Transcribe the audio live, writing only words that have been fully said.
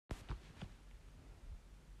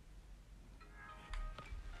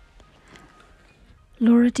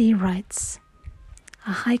Laura D. writes, a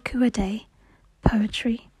haiku a day,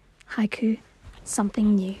 poetry, haiku,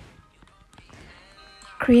 something new.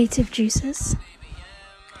 Creative juices.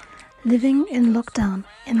 Living in lockdown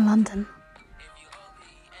in London.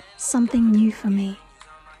 Something new for me.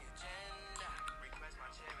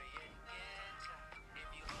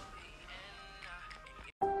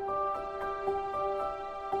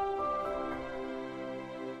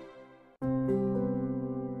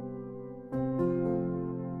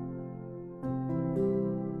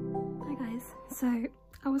 So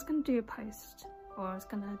I was going to do a post, or I was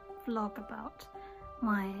going to vlog about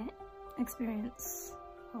my experience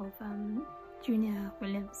of Junior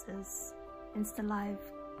Williams's Insta Live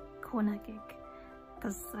corner gig,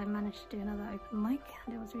 because I managed to do another open mic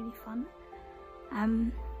and it was really fun.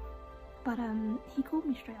 But he called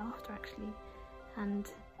me straight after actually,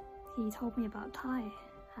 and he told me about Ty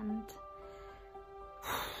and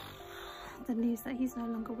the news that he's no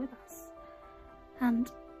longer with us.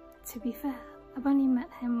 And to be fair, I've only met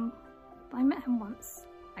him, I met him once.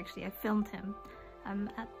 Actually, I filmed him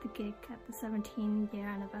at the gig at the 17-year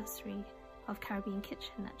anniversary of Caribbean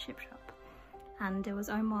Kitchen at Chip Shop. And it was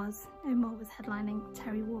Omar was headlining,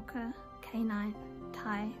 Terry Walker, K9,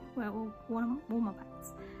 Ty, were all warm-up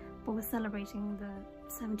acts. But we're celebrating the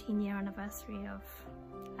 17-year anniversary of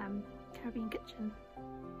Caribbean Kitchen.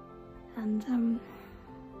 And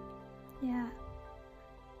yeah,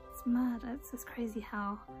 it's mad. It's just crazy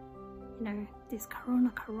how, you know, this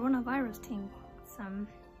coronavirus thing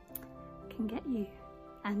can get you.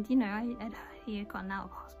 And you know, I'd heard he had gotten out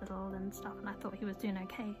of hospital and stuff, and I thought he was doing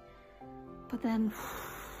okay. But then,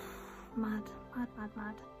 mad.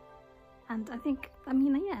 And I think, I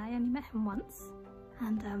mean, yeah, I only met him once,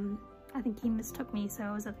 and I think he mistook me. So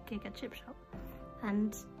I was at the gig at Chip Shop,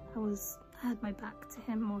 and I had my back to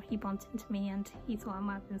him, or he bumped into me, and he thought I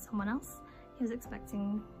might have been someone else. He was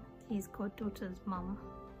expecting his goddaughter's mum,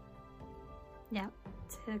 yeah,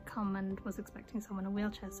 to come, and was expecting someone in a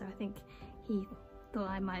wheelchair, so I think he thought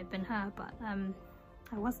I might have been her, but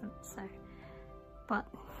I wasn't. So, but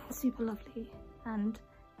super lovely. And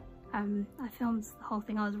I filmed the whole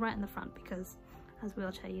thing. I was right in the front because as a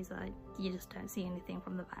wheelchair user you just don't see anything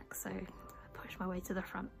from the back, so I pushed my way to the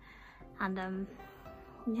front, and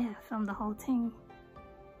yeah, filmed the whole thing.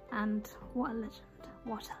 And what a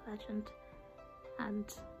legend. And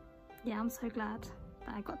yeah, I'm so glad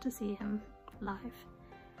that I got to see him live.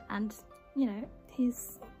 And you know,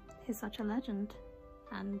 he's such a legend,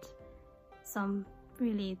 and some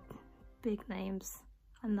really big names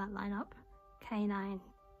in that lineup: K9,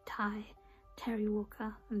 Ty, Terry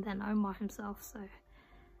Walker, and then Omar himself. So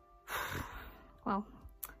well,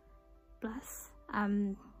 bless,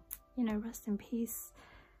 you know, rest in peace.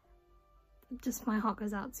 Just my heart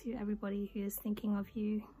goes out to everybody who is thinking of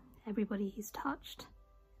you, everybody he's touched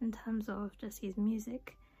in terms of just his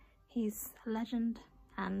music. He's a legend.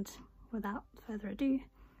 And without further ado,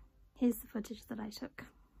 here's the footage that I took.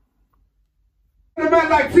 A man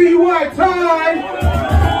like T.Y. Ty!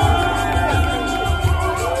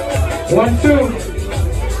 1, 2.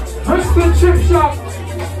 Mr. Chip Shop,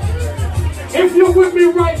 if you're with me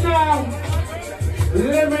right now,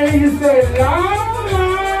 let me hear you say la la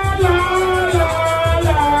la la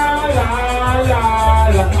la la la.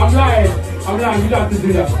 I'm lying, you don't have to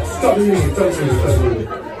do that. Stop the music.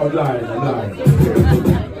 I'm lying.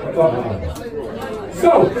 So,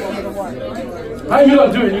 how you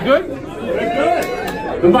lot doing? You good? We're good.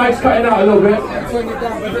 The mic's cutting out a little bit.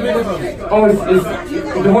 Oh, is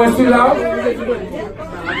the voice too loud?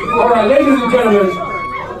 Alright, ladies and gentlemen,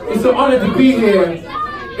 it's an honor to be here.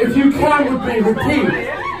 If you can with me, repeat.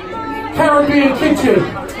 Caribbean Kitchen.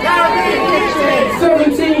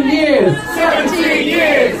 17 years.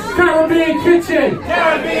 Caribbean Kitchen.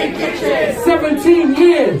 17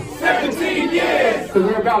 years. So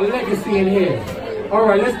we're about legacy in here. All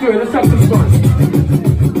right, let's do it. Let's have some fun.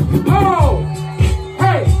 Oh,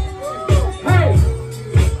 hey,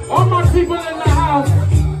 all my people in the house.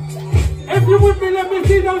 If you're with me, let me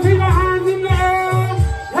see those hands in the air.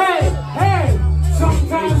 Hey.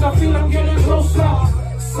 Sometimes I feel I'm getting closer.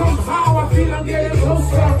 Somehow I feel I'm getting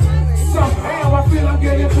closer. Somehow I feel I'm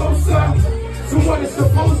getting closer to what it's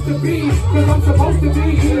supposed to be. Cause I'm supposed to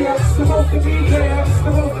be here, supposed to be there,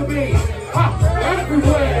 supposed to be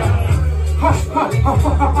everywhere.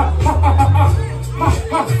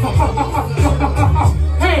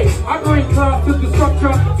 Hey, I bring class to the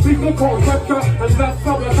structure, speaking conception, and that's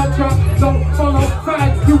how I touch. Don't follow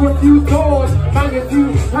facts, you refuse doors, bang a few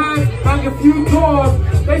times, bang a few doors.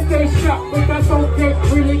 They stay shut, but that's okay,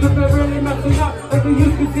 really, cause they're really messing up. Like they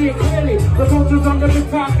used to see it clearly, the vultures under the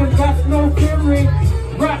top, and that's no theory.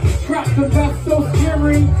 Rap, traps, and that's so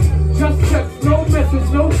scary. Just text, no message,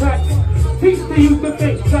 no text. Teach the youth to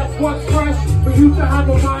think that's what's fresh. For you to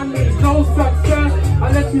handle my needs, no success.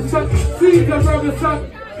 I let you succeed, the brother suck.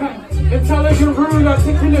 Intelligent, rude,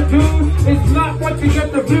 articulate dude is not what you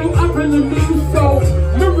get the view up in the news. So,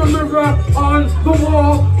 mirror, mirror on the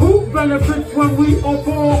wall, who benefits when we all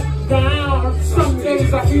fall down? Some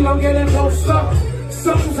days I feel I'm getting closer.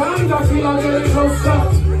 Sometimes I feel I'm getting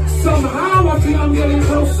closer. Somehow I feel I'm getting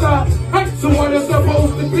closer. Hey, to what it's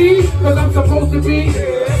supposed to be, cause I'm supposed to be,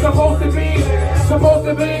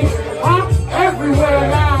 everywhere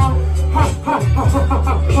now.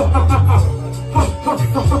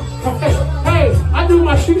 Hey, I do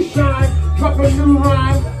my shoe shine, drop a new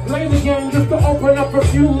rhyme, play the game just to open up a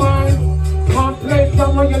few minds. Can't play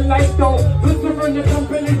some of your life though, whispering the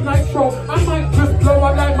company's nitro. I might just blow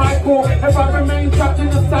up like Michael if I remain trapped in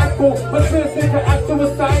a cycle. But this is to act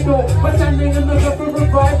suicidal, but standing in the left for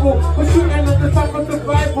revival, but shooting at the top of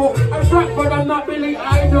survival. I rap but I'm not really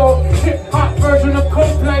idle. Hip hop version of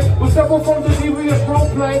Coldplay with several forms of devious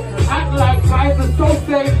roleplay. Act like guys and so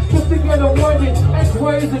say, just to get awarded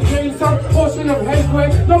X-ways and gain some portion of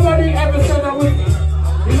headway. Nobody ever said I was,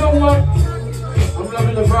 you know what? I'm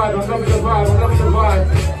loving the vibe, I'm loving the vibe, I'm loving the vibe.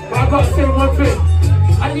 But I gotta say one thing,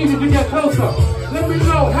 I need you to get closer. Let me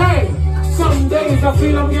know, hey, some days I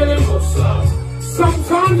feel I'm getting closer.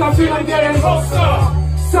 Sometimes I feel I'm getting closer.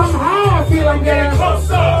 Somehow I feel I'm getting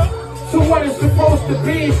closer to what it's supposed to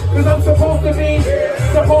be. Cause I'm supposed to be,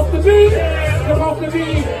 supposed to be, supposed to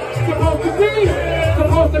be, supposed to be,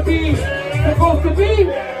 supposed to be, supposed to be,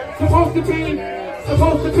 supposed to be,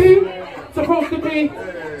 supposed to be,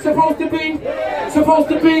 supposed to be, supposed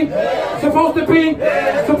to be, supposed to be,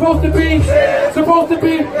 supposed to be, supposed to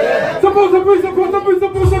be, supposed to be, supposed to be,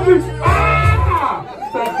 supposed to be. Ah!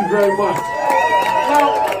 Thank you very much. Now,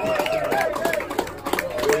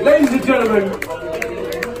 ladies and gentlemen,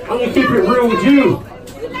 I'm gonna keep it real with you.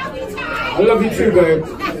 I love you too, babe.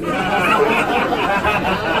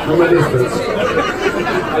 From my distance.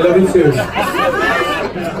 I love you too.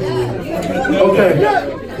 Okay.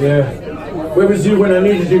 Yeah. Where was you when I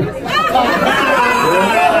needed you?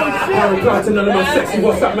 Can't reply to none of my sexy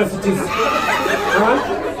WhatsApp messages.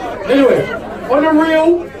 Anyway, on the real,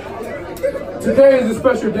 today is a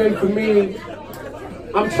special day for me.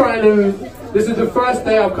 I'm trying to, this is the first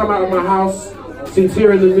day I've come out of my house since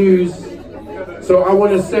hearing the news. So I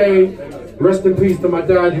want to say rest in peace to my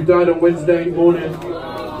dad who died on Wednesday morning.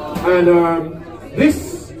 And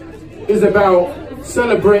this is about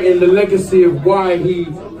celebrating the legacy of why he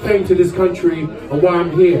came to this country and why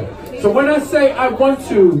I'm here. So when I say I want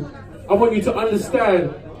you to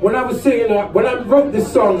understand, when I was singing, when I wrote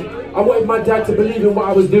this song, I wanted my dad to believe in what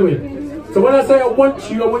I was doing. So when I say I want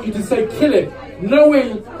you to say kill it,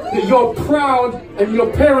 knowing that you're proud and your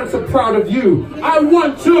parents are proud of you. I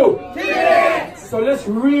want to kill it! So let's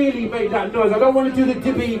really make that noise. I don't want to do the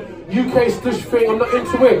Dibby UK stush thing, I'm not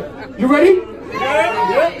into it. You ready?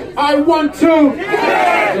 Yeah. I want to.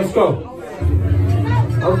 Yeah. Let's go.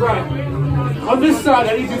 All right. On this side,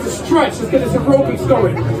 I need you to stretch. Let's get this aerobics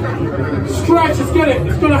going. Stretch. Let's get it.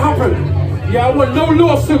 It's gonna happen. Yeah, I want no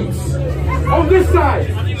lawsuits. On this side,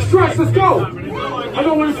 stretch. Let's go. I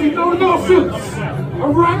don't want to see no lawsuits.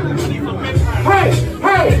 All right. Hey,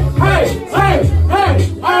 hey, hey, hey,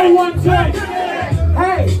 hey. I want to.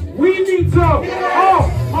 Hey, we need to. Oh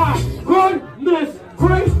my goodness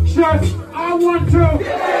gracious. I want to.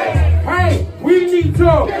 Hey, we need to.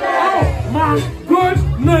 Oh my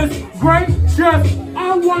goodness gracious.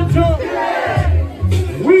 I want to.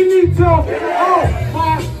 We need to. Oh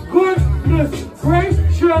my goodness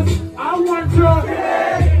gracious. I want to.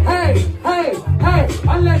 Hey, hey, hey.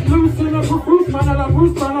 I let loose in a Bruce man and a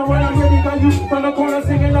Bruce man. When I'm ready, got you from the corner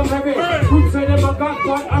singing I'm heavy. Bruce said in my gut,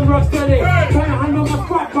 but I'm rock steady. Trying to handle my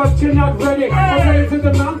spot, but you're not ready. I'm ready to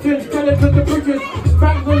the mountains, tell it to the bridges.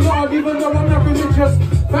 Thank the Lord, even though I'm not religious.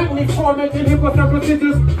 Thank me for making hip-hop and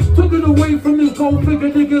prestigious. Took it away from these gold figure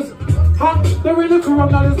niggas. Huh? There ain't a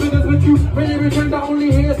corrupt, not as big as with you. Really returned, I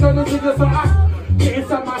only hear certain niggas. So I get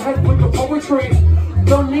inside my head with the poetry.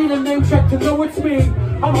 Don't need a name check to know it's me.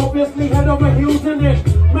 I'm hopelessly head over heels in it.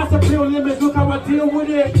 Mass appeal limits, look how I deal with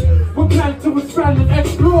it. We plan to expand and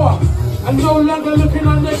explore. I'm no longer looking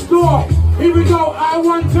on next door. Here we go, I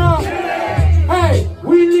want to. Hey,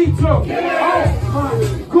 we need to. Oh my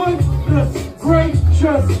goodness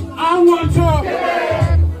gracious. I want to.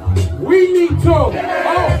 We need to. Oh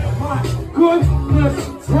my goodness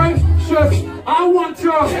gracious. I want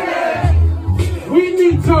to. We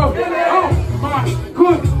need to. Oh my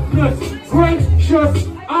goodness gracious.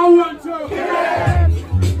 I want to.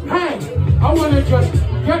 Hey, I want to just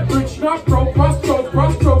get rich, not broke, prosper,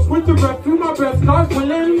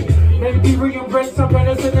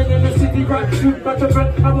 But shoot, but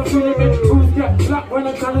I'm a feeling it. Who's get black when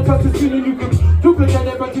I'm trying to touch the feeling? You can duplicate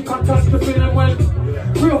it, but you can't touch the feeling when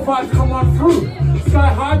real vibes come on through. Sky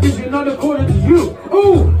high vision, not according to you.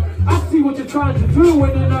 Ooh, I see what you're trying to do. When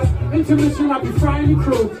in an intermission, I'll be frying your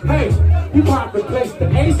crew. Hey, you can't replace the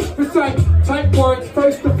ace. Recite type words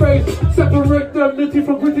face to face. Separate the nitty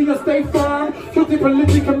from gritty and stay firm. Guilty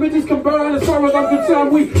political committees can burn. As far as I'm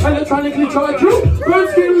concerned, we electronically charge you. Burn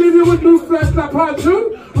skin, leave you with new flesh like part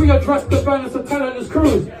two. We address the balance of talentless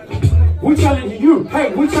crews. We challenging you.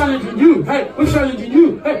 Hey, we challenging you. Hey, we challenging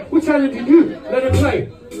you. Hey, we challenging you. Let it play.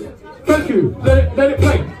 Thank you. Let it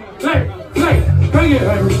play. Play. Bring it. Hey.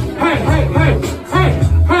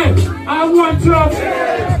 I want to.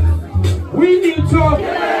 We need to.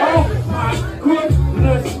 Oh my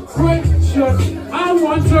goodness gracious. I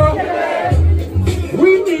want to.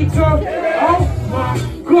 We need to. Oh my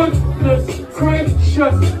goodness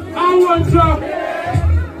gracious. I want to.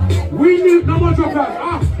 We need no more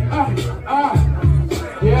dropouts.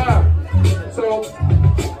 Yeah. So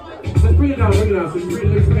let's bring it down. So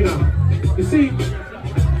bring it down. You see, I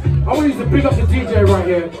want you to big up the DJ right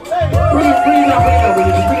here. Bring it down.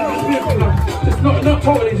 It's not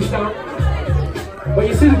totally just down. But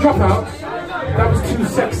you see the dropouts? That was too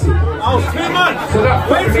sexy. Oh, 3 months. So that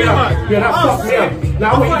fucked me up. Yeah, that fucked me up.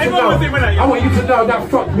 Now I want you to know that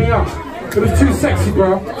fucked me up. It was too sexy,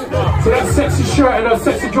 bro. So that sexy shirt and those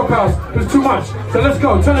sexy dropouts was too much. So let's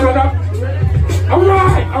go. Turn it right up.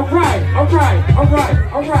 Alright.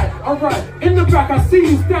 In the back, I see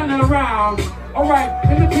you standing around. Alright,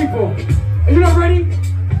 in the people. Are you not ready?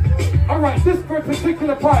 Alright, this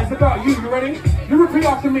particular part is about you. You ready? You repeat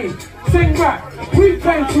after me. Sing back. We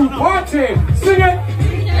came to party. Sing it.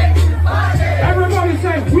 We came to party. Everybody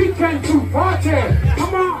say, we came to party.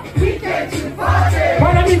 Come on. We came to party.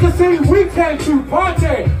 But I need to sing, we came to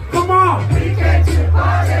party. Come on. We came to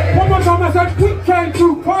party. One more time, I said, we came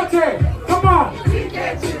to party. Come on. We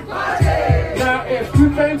came to party. Now, if you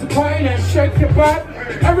came to party, then shake your butt.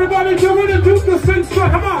 Everybody do it and do the sing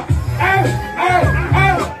strut. Come on. Hey.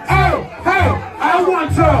 I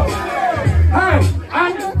want to. Hey,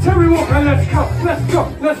 I'm Terry Walker. Let's go.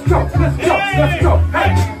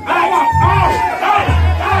 Hey,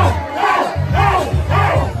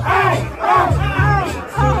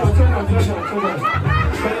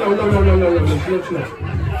 No.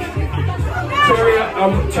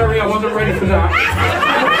 Terry, I wasn't ready for that.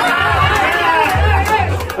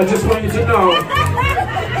 I just want you to know,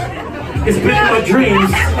 it's been in my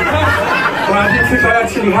dreams, but I didn't think I'd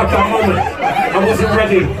actually have that moment. I wasn't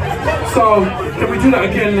ready. So, can we do that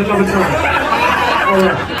again another time?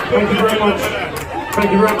 Alright, thank you very much.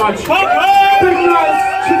 Thank you very much. Big nice,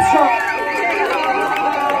 chip shot.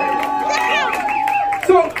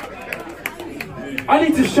 So, I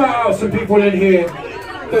need to shout out some people in here.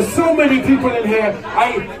 There's so many people in here.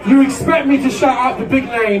 You expect me to shout out the big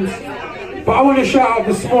names, but I want to shout out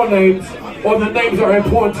the small names, or the names that are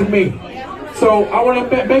important to me. So I want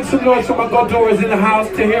to make some noise for my goddaughters in the house,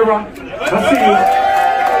 Tahira. I see you.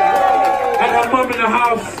 And her mum in the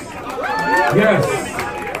house. Yes.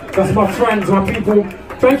 That's my friends, my people.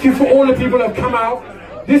 Thank you for all the people that have come out.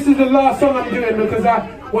 This is the last song I'm doing because I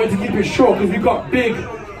wanted to keep it short because we've got big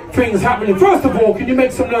things happening. First of all, can you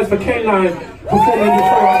make some noise for K9 performing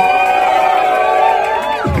before us?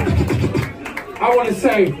 I want to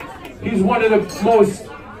say he's one of the most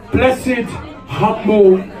blessed,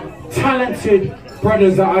 humble, talented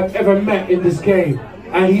brothers that I've ever met in this game,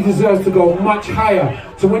 and he deserves to go much higher.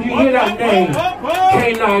 So when you hear that name,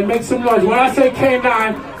 K9, make some noise. When I say K9,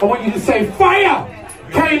 I want you to say fire!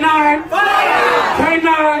 K9! Fire!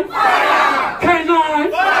 K9! Fire!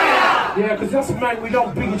 K9! Fire! Yeah, because that's a man we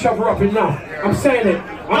don't beat each other up enough. I'm saying it.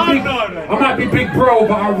 I might be big bro,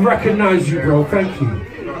 but I recognize you, bro. Thank you.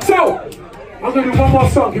 So, I'm going to do one more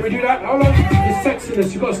song. Can we do that? Hold on. The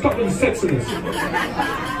sexiness. You've got to stop with the sexiness.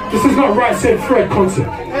 This is not Right Said Fred concert.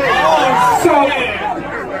 So,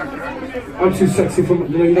 I'm too sexy for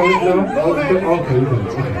you know. Okay.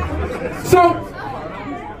 So,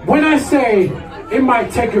 when I say it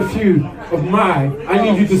might take a few of mine, I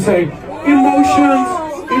need you to say emotions.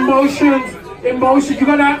 You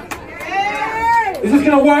got that? Is this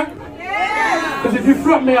gonna work? Because if you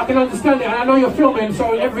flop me, I can understand it, and I know you're filming,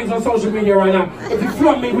 so everything's on social media right now. If you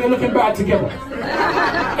flop me, we're looking bad together.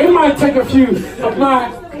 It might take a few of my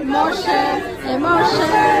emotions.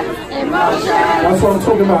 That's what I'm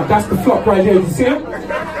talking about. That's the flop right here. Did you see it?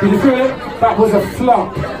 Did you feel it? That was a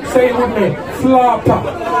flop. Say it with me. Flopper.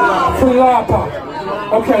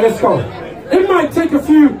 Okay, let's go. It might take a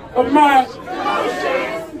few of my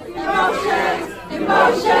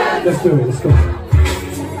emotions. Let's do it. Let's go.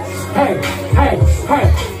 Hey.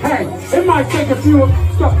 It might take a few.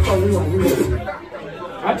 Stop.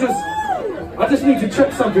 I just need to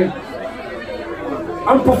check something.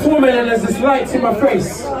 I'm performing and there's this lights in my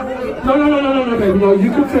face. No, baby. No,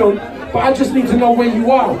 you can film, but I just need to know where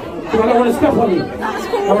you are. Because I don't want to step on you.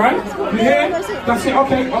 Alright? You hear? That's it.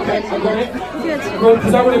 Okay. I got it. Good,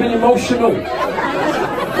 because that would have been emotional.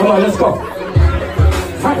 Alright, let's go.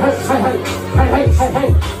 Hey.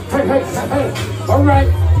 Alright.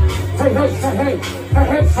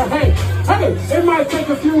 Hey. It might take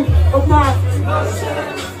a few of my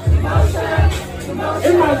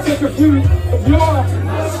It might take a few of your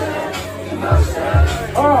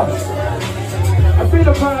I feel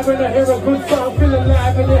a vibe and I hear a good song, feel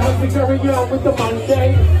alive and it helps me carry on with the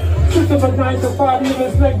Monday. System of 9 to 5,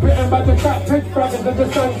 living leg bitten by the fat pitch brothers as the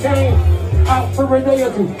sun came. Out for a day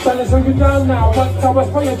or two, trying to slow you down now, what's how I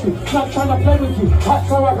spray at you, not trying to play with you, hot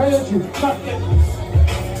how I pay at you,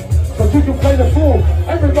 but you can play the fool.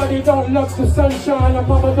 Everybody don't love the sunshine, and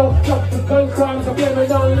mama don't love the gun crimes, so blame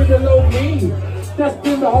it on little old me. That's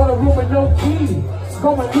been the whole room with no key.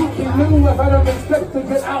 Going looky-loo if I don't expect to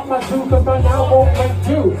get out my shoes, cause by now won't make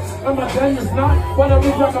you. And my day is not what I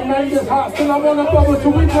would recommend is hot, still I wanna bubble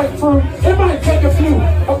till we break through. It might take a few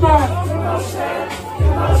of my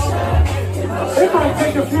It might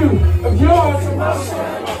take a few of yours.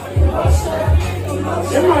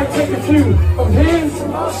 It might take a few of his.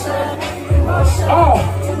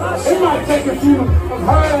 It might take a few of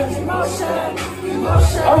hers.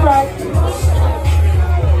 Alright.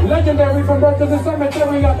 Legendary from birth to the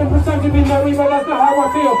cemetery. I can pretend to be merry, but that's not how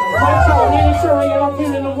I feel. My soul ain't insuring and I'm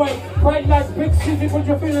feeling away. Bright lights, big city, put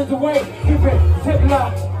your feelings away. Keep it tip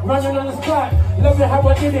locked, running on the spot. Love it how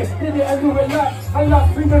I did it and do it like. I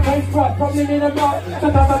lost 3 pain spots, probably need a lot.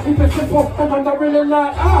 Sometimes I keep it simple, sometimes I really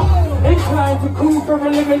not. Inclined to cool for a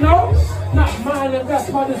living, no. Not mine, and that's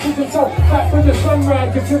my decision. So back for the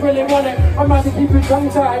sunrise, if you really want it. I might keep it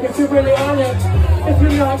tongue-tied if you really on it. If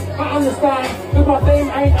you're not, I understand. Cause my name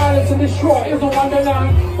ain't Alice and this short is a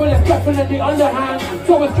wonderland. But it's definitely underhand.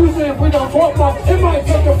 So excuse me if we don't talk much. It might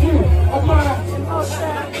take a few of mine.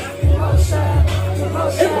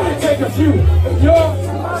 It might take a few of yours.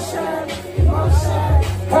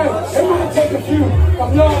 Hey, it might take a few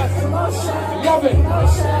of yours. Love it.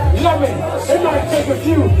 It might take a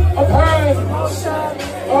few of hers.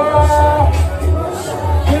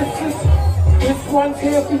 This one's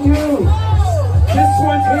here for you. This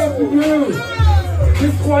one's here for you.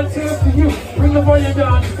 This one's here for you. Bring the volume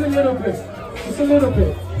down just a little bit. Just a little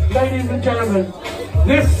bit. Ladies and gentlemen,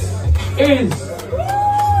 this is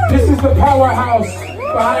the powerhouse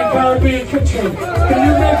behind Caribbean Kitchen. Can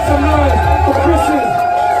you make some noise for Chrissy?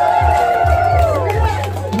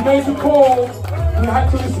 You made the call. We had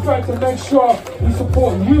to respect and make sure we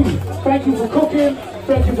support you. Thank you for cooking.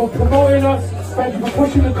 Thank you for promoting us. Thank you for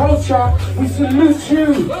pushing the culture. We salute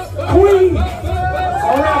you. Queen!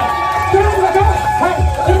 Alright. Hey,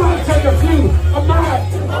 it might take a few of mine.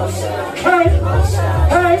 Hey,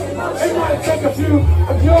 it might take a few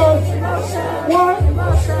of yours. What?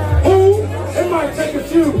 Who? It might take a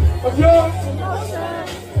few of yours.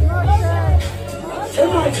 It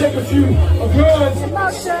might take a few of yours.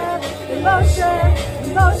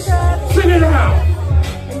 Sing it out.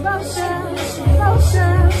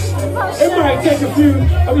 It might take a few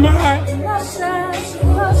of mine.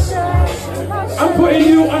 I'm putting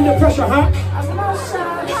you under pressure, huh?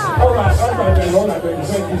 Alright, baby.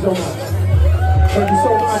 Thank you so much. Thank you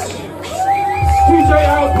so much. DJ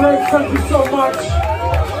Outbreak, thank you so much.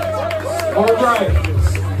 Alright.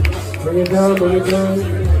 Bring it down.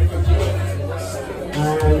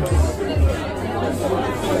 And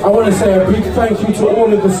I want to say a big thank you to all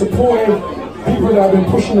of the supportive people that have been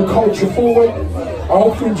pushing the culture forward. I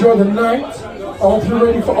hope you enjoy the night. I hope you're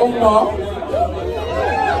ready for Omar.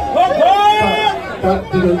 That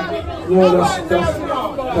didn't. No,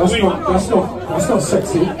 that's not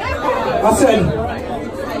sexy. I said,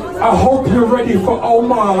 I hope you're ready for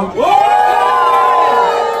Omar.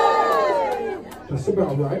 That's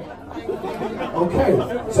about right. Okay,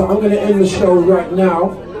 so I'm going to end the show right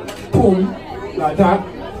now. Boom, like that.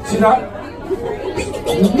 See that?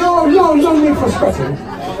 No need for sweating.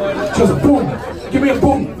 Just boom. Give me a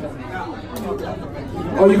boom.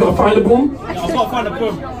 Oh, you gotta find a boom? I've got to find a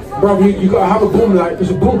boom. Bro, you gotta have a boom like,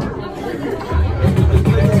 there's a boom.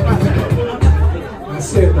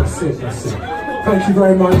 That's it. Thank you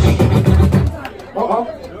very much.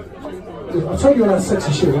 I told you on that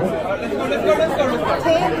sexy shit, right?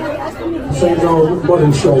 So you know,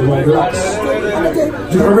 modern show, right? Relax.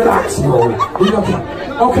 Just relax, bro.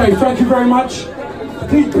 Okay, thank you very much.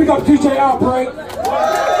 Pick up DJ Outbreak.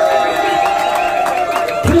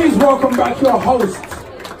 Please welcome back your host,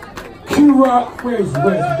 Q-Rock. Where's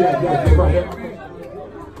there, right here.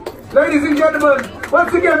 Ladies and gentlemen,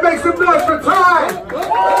 once again, make some noise for Ty.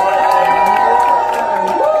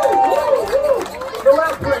 Go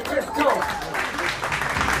out quick, let's go.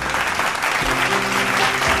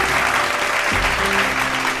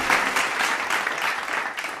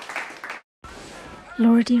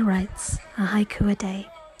 Laura D writes a haiku a day.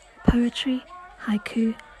 Poetry,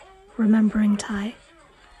 haiku, remembering Thai.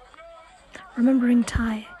 Remembering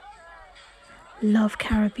Thai. Love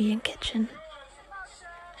Caribbean kitchen.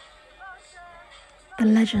 The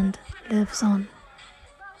legend lives on.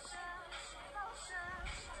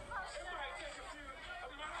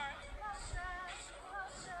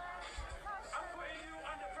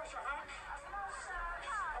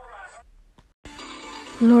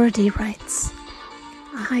 Laura D writes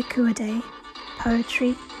a haiku a day.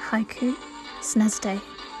 Poetry, haiku, SNES day.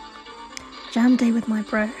 Jam day with my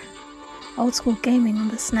bro. Old school gaming on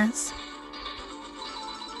the SNES.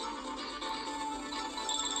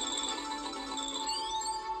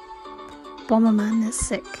 Bomberman is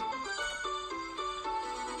sick.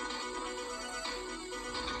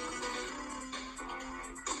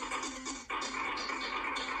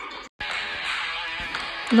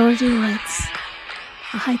 Laura D writes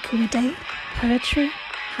a haiku a day. Poetry,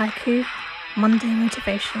 haiku, Monday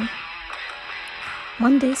motivation.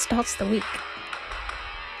 Monday starts the week.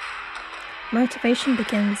 Motivation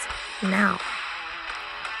begins now.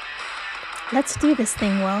 Let's do this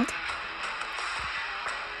thing, world.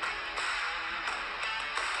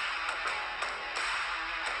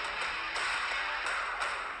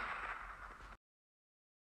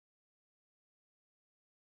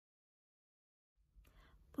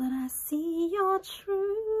 But I see your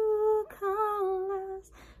true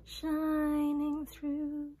colors shining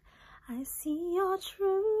through. I see your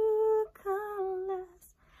true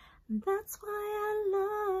colors. That's why I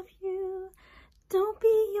love you. Don't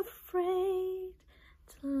be afraid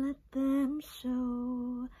to let them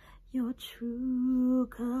show your true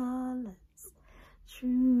colors.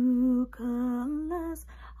 True colors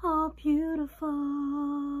are beautiful.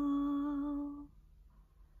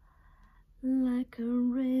 Like a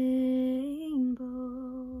rainbow,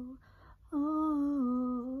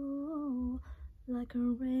 oh, like a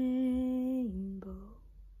rainbow.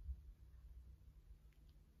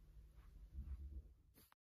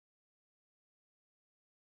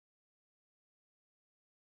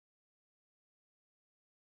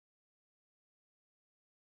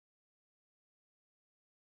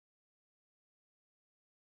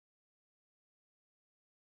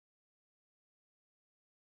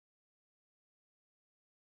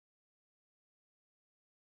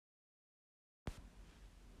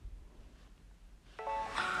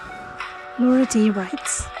 Laura D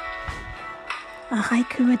writes a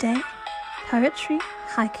haiku a day. Poetry,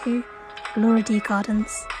 haiku, Laura D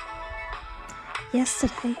Gardens.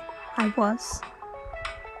 Yesterday I was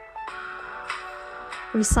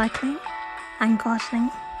recycling and gardening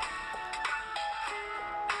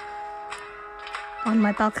on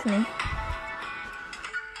my balcony.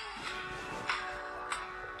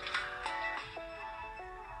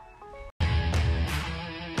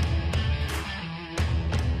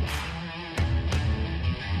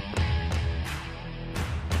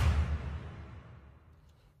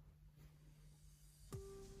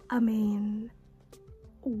 I mean,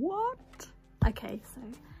 what? Okay, so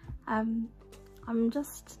I'm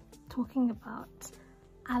just talking about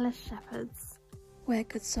Alice Sheppard's Where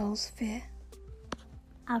Good Souls Fear.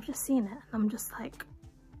 I've just seen it and I'm just like,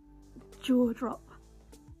 jaw drop.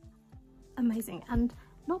 Amazing. And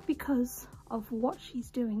not because of what she's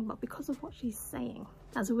doing, but because of what she's saying.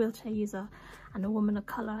 As a wheelchair user and a woman of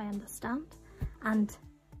colour, I understand. And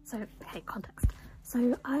so, okay, context.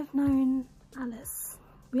 So I've known Alice.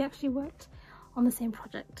 We actually worked on the same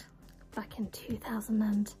project back in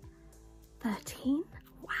 2013.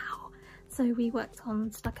 Wow. So we worked on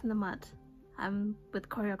Stuck in the Mud with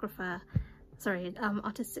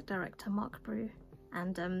artistic director Mark Brew,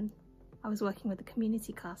 and I was working with the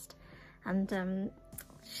community cast, and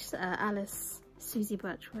Alice, Susie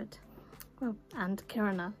Birchwood, and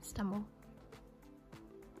Kirana Stemmel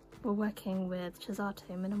were working with Chisato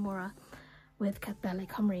Minamura with Kathbele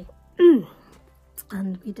Cymru.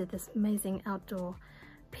 And we did this amazing outdoor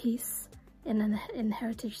piece in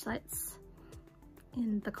heritage sites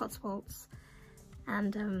in the Cotswolds,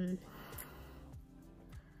 and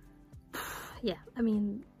yeah, I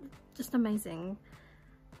mean, just amazing.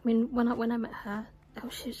 I mean, when I met her,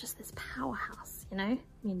 she was just this powerhouse, you know. I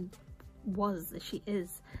mean, she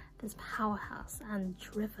is this powerhouse and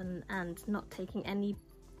driven and not taking any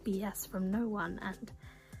BS from no one, and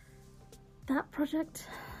that project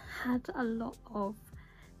had a lot of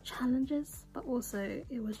challenges, but also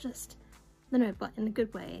it was just, no, but in a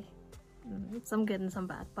good way, some good and some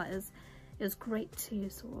bad, but it was great to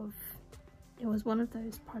sort of, it was one of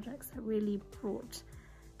those projects that really brought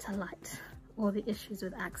to light all the issues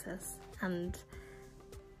with access and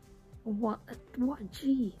what a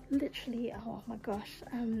G, literally. Oh my gosh,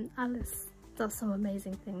 Alice does some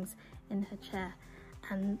amazing things in her chair,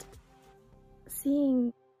 and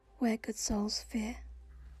seeing Where Good Souls Fear,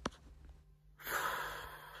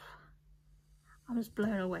 I was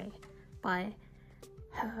blown away by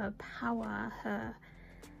her power, her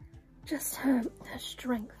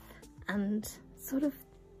strength, and sort of,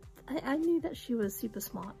 I knew that she was super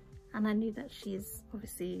smart, and I knew that she's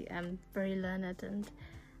obviously very learned and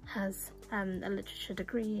has a literature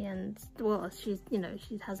degree, and well, she's, you know,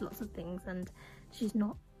 she has lots of things, and she's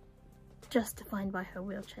not just defined by her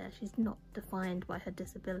wheelchair, she's not defined by her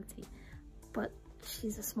disability, but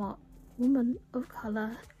she's a smart woman of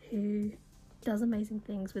colour who does amazing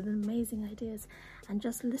things with amazing ideas. And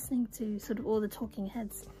just listening to sort of all the talking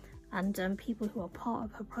heads and people who are part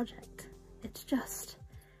of her project, it's just,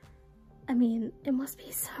 I mean, it must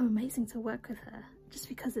be so amazing to work with her, just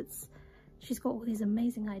because she's got all these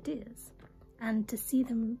amazing ideas, and to see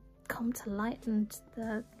them come to light and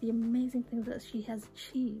the amazing things that she has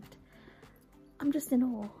achieved. I'm just in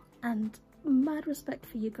awe, and mad respect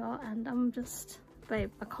for you, girl, and I'm just,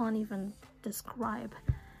 babe, I can't even describe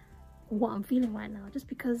what I'm feeling right now, just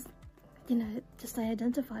because, you know, just I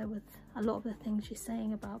identify with a lot of the things she's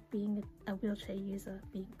saying about being a wheelchair user,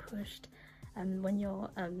 being pushed, when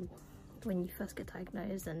you first get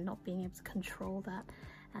diagnosed, and not being able to control that,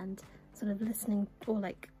 and sort of listening, or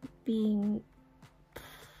like being,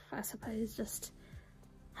 I suppose, just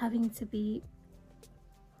having to be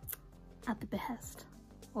at the behest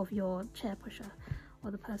of your chair pusher,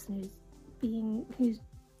 or the person who's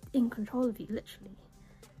in control of you, literally.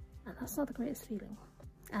 And that's not the greatest feeling.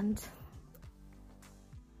 And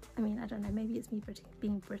I mean, I don't know, maybe it's me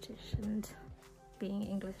being British and being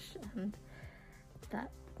English, and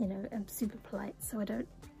that, you know, I'm super polite, so I don't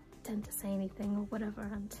tend to say anything or whatever,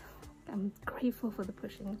 and I'm grateful for the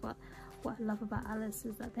pushing. But what I love about Alice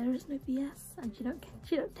is that there is no BS, and she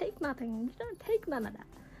don't take nothing, you don't take none of that.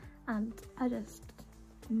 And I just,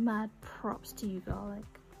 mad props to you, girl,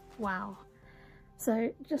 like, wow.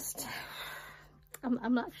 So just,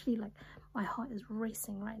 I'm actually, like, my heart is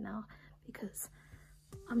racing right now, because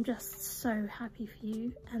I'm just so happy for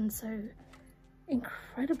you, and so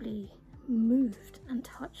incredibly moved and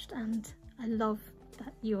touched. And I love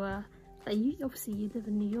that you obviously you live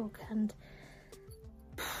in New York, and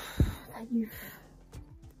that you've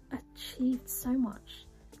achieved so much.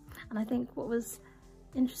 And I think what was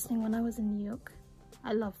interesting when I was in New York,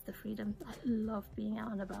 I loved the freedom, I love being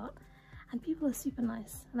out and about, and people are super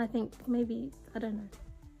nice. And I think maybe, I don't know,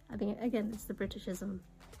 I think again it's the Britishism,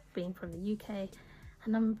 being from the UK,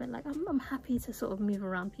 and I'm a bit like, I'm happy to sort of move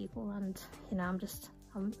around people, and you know,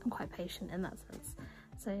 I'm quite patient in that sense.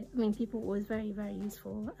 So I mean, people were always very, very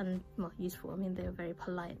useful, and not useful, I mean, they were very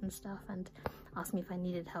polite and stuff, and asked me if I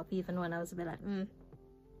needed help, even when I was a bit like,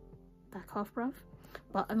 back off, bruv.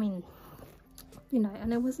 But I mean, you know,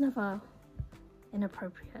 and it was never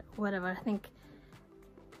inappropriate or whatever. I think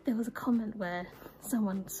there was a comment where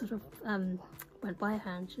someone sort of went by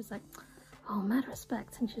her, and she was like, oh, mad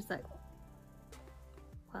respect, and she's like,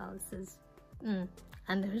 wow, this is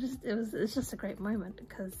and it's just a great moment,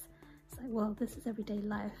 because it's like, well, this is everyday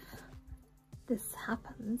life, this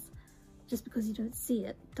happens. Just because you don't see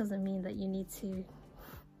it doesn't mean that you need to,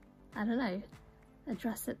 I don't know,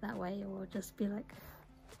 address it that way, or just be like,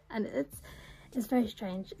 and it's very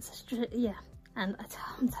strange. Yeah, and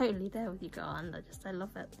I'm totally there with you, girl, and I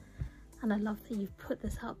love it. And I love that you've put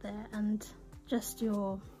this out there, and just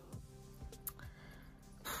your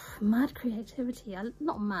mad creativity.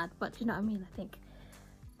 Not mad, but you know what I mean. I think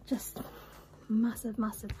just massive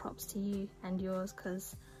props to you and yours,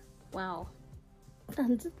 because wow.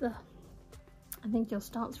 And I think your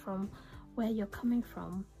stance from where you're coming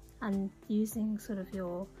from, and using sort of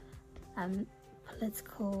your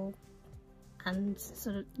political and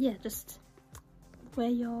sort of, yeah, just where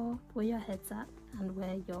your head's at and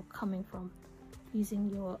where you're coming from, using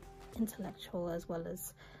your intellectual as well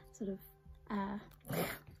as sort of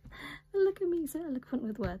look at me, so eloquent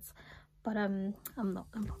with words. But I'm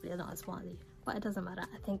probably not as smart as you, but it doesn't matter.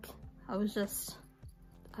 I think I was just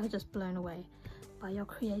blown away by your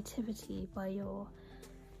creativity, by your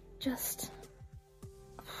just,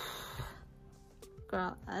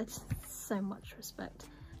 girl, so much respect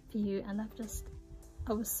for you. And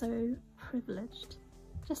I was so privileged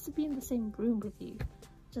just to be in the same room with you,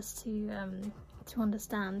 just to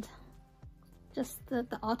understand just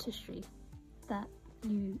the artistry that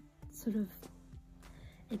you sort of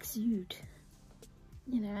exude,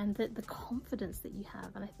 you know, and the confidence that you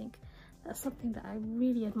have. And I think that's something that I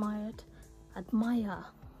really admire,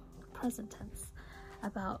 present tense,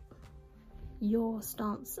 about your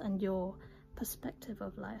stance and your perspective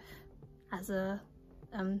of life as a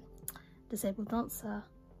disabled dancer,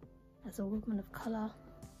 as a woman of color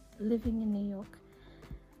living in New York.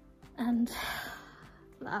 And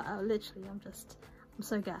literally I'm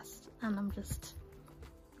so gassed, and I'm just,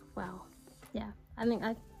 wow. Yeah, I think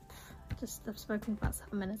I've spoken for about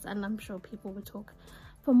 7 minutes, and I'm sure people would talk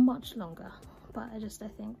for much longer, but I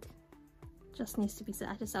think just needs to be said.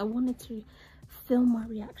 I wanted to film my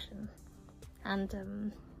reaction,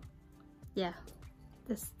 and yeah,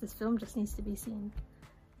 this film just needs to be seen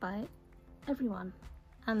by everyone.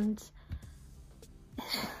 And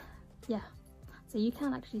yeah, so you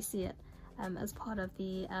can actually see it as part of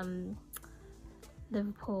the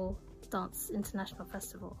Liverpool Dance International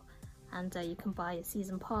Festival, and you can buy a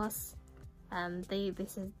season pass. They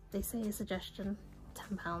say a suggestion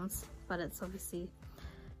 £10, but it's obviously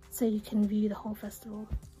so you can view the whole festival,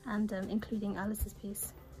 and including Alice's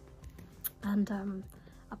piece, and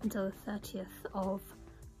up until the 30th of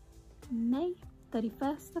May,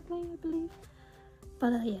 31st of May, I believe.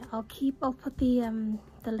 But yeah, I'll put the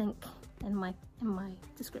link in my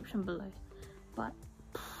description below. But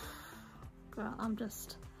girl, I'm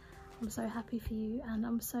so happy for you, and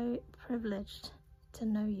I'm so privileged to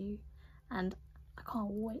know you, and I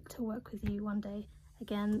can't wait to work with you one day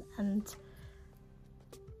again. And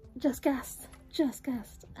just gassed,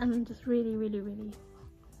 and just really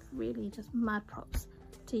just mad props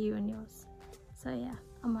to you and yours. So yeah,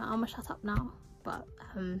 I'm gonna shut up now, but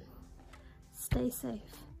stay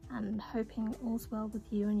safe, and hoping all's well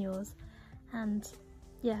with you and yours. And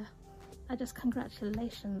yeah,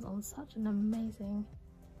 congratulations on such an amazing,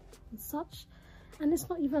 and it's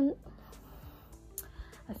not even,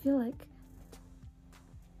 I feel like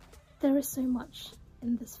there is so much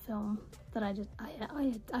in this film that I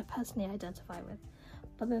personally identify with,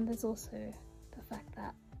 but then there's also the fact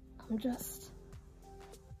that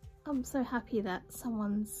I'm so happy that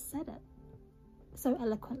someone said it so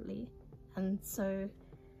eloquently and so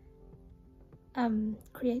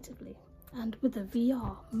creatively, and with the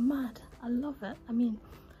VR, mad. I love it. I mean,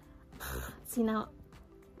 see, now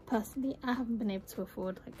personally I haven't been able to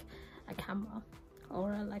afford like a camera,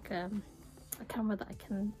 or like a camera that I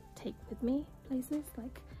can take with me places,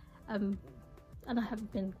 like and I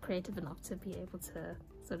haven't been creative enough to be able to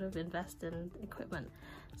sort of invest in equipment.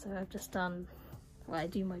 So I've just done, well, I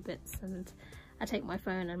do my bits, and I take my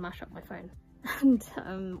phone and mash up my phone and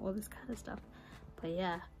all this kind of stuff. But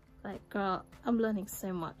yeah, like girl, I'm learning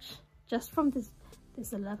so much just from this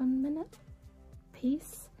 11-minute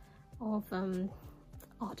piece of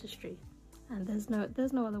artistry, and there's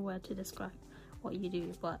no other word to describe what you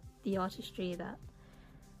do but the artistry that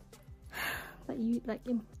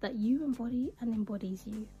you embody and embodies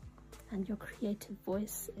you, and your creative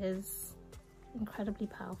voice is incredibly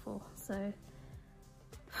powerful. So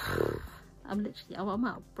I'm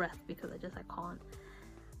out of breath because I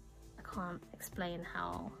can't explain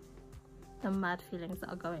how the mad feelings that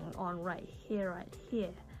are going on right here.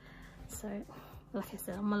 So like I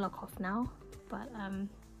said, I'm gonna log off now, but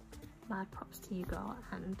mad props to you, girl.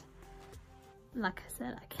 And like I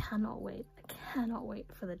said, I cannot wait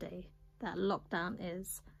for the day that lockdown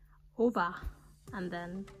is over, and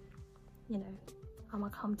then, you know, I'm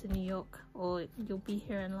gonna come to New York, or you'll be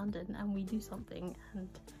here in London, and we do something, and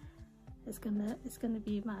it's gonna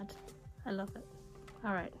be mad. I love it.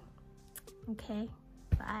 All right, okay,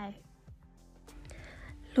 bye.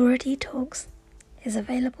 Laura D Talks is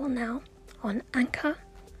available now on Anchor,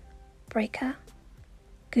 Breaker,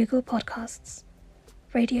 Google Podcasts,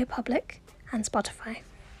 Radio Public, and Spotify.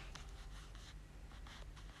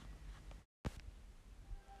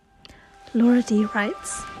 Laura D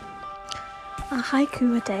writes, a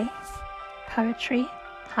haiku a day, poetry,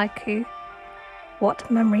 haiku, what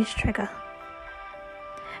memories trigger.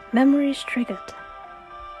 Memories triggered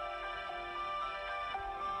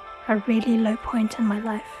a really low point in my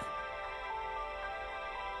life.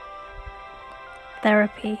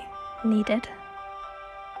 Therapy needed.